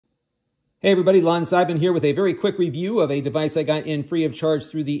Hey everybody, Lon Seidman here with a very quick review of a device I got in free of charge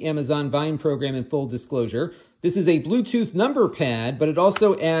through the Amazon Vine program in full disclosure. This is a Bluetooth number pad, but it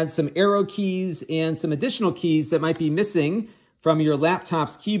also adds some arrow keys and some additional keys that might be missing from your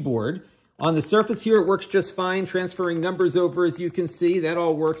laptop's keyboard. On the surface here, it works just fine, transferring numbers over as you can see. That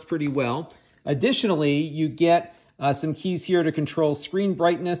all works pretty well. Additionally, you get some keys here to control screen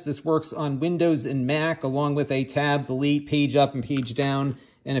brightness. This works on Windows and Mac, along with a tab, delete, page up and page down,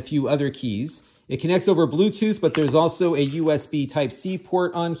 and a few other keys. It connects over Bluetooth, but there's also a USB Type-C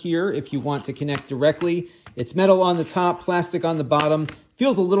port on here if you want to connect directly. It's metal on the top, plastic on the bottom.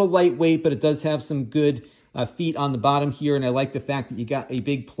 Feels a little lightweight, but it does have some good feet on the bottom here, and I like the fact that you got a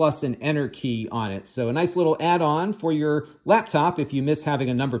big plus and enter key on it. So a nice little add-on for your laptop if you miss having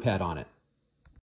a number pad on it.